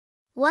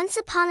Once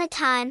upon a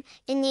time,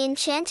 in the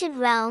enchanted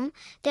realm,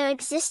 there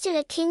existed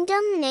a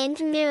kingdom named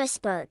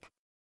Mirisburg.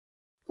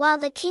 While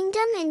the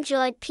kingdom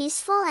enjoyed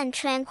peaceful and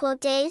tranquil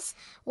days,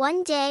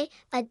 one day,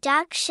 a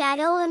dark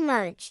shadow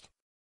emerged.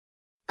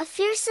 A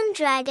fearsome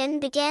dragon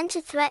began to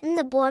threaten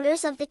the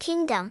borders of the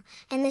kingdom,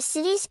 and the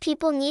city's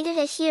people needed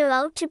a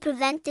hero to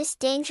prevent this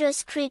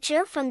dangerous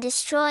creature from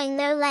destroying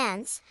their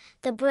lands.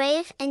 The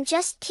brave and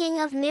just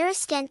king of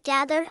Miriskent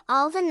gathered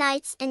all the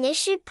knights and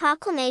issued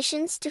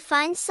proclamations to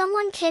find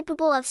someone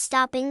capable of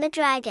stopping the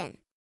dragon.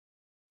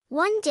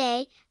 One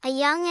day, a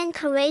young and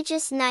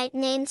courageous knight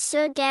named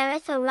Sir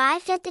Gareth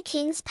arrived at the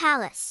king's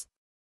palace.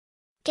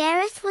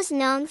 Gareth was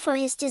known for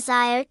his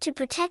desire to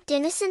protect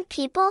innocent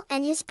people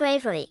and his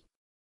bravery.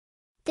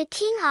 The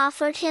king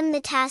offered him the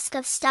task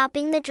of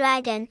stopping the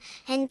dragon,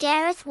 and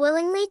Gareth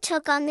willingly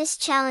took on this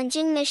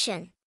challenging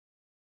mission.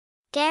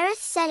 Gareth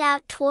set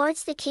out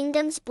towards the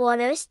kingdom's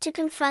borders to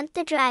confront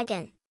the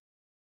dragon.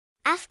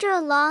 After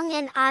a long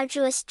and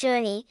arduous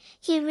journey,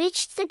 he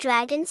reached the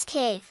dragon's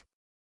cave.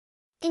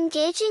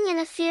 Engaging in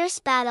a fierce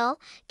battle,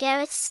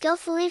 Gareth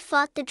skillfully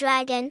fought the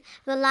dragon,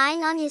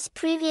 relying on his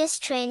previous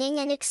training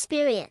and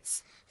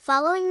experience.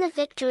 Following the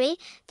victory,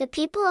 the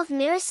people of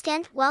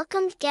Miriskent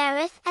welcomed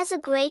Gareth as a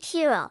great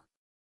hero.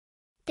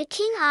 The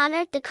king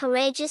honored the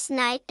courageous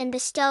knight and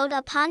bestowed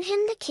upon him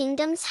the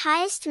kingdom's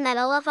highest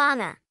medal of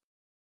honor.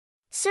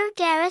 Sir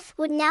Gareth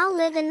would now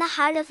live in the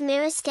heart of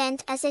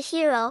Miriskent as a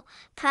hero,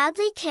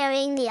 proudly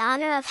carrying the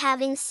honor of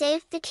having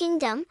saved the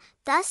kingdom.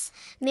 Thus,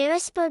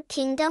 Mirisburg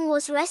Kingdom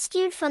was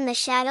rescued from the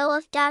shadow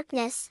of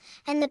darkness,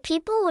 and the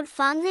people would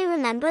fondly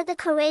remember the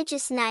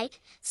courageous knight,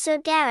 Sir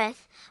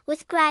Gareth,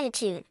 with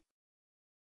gratitude.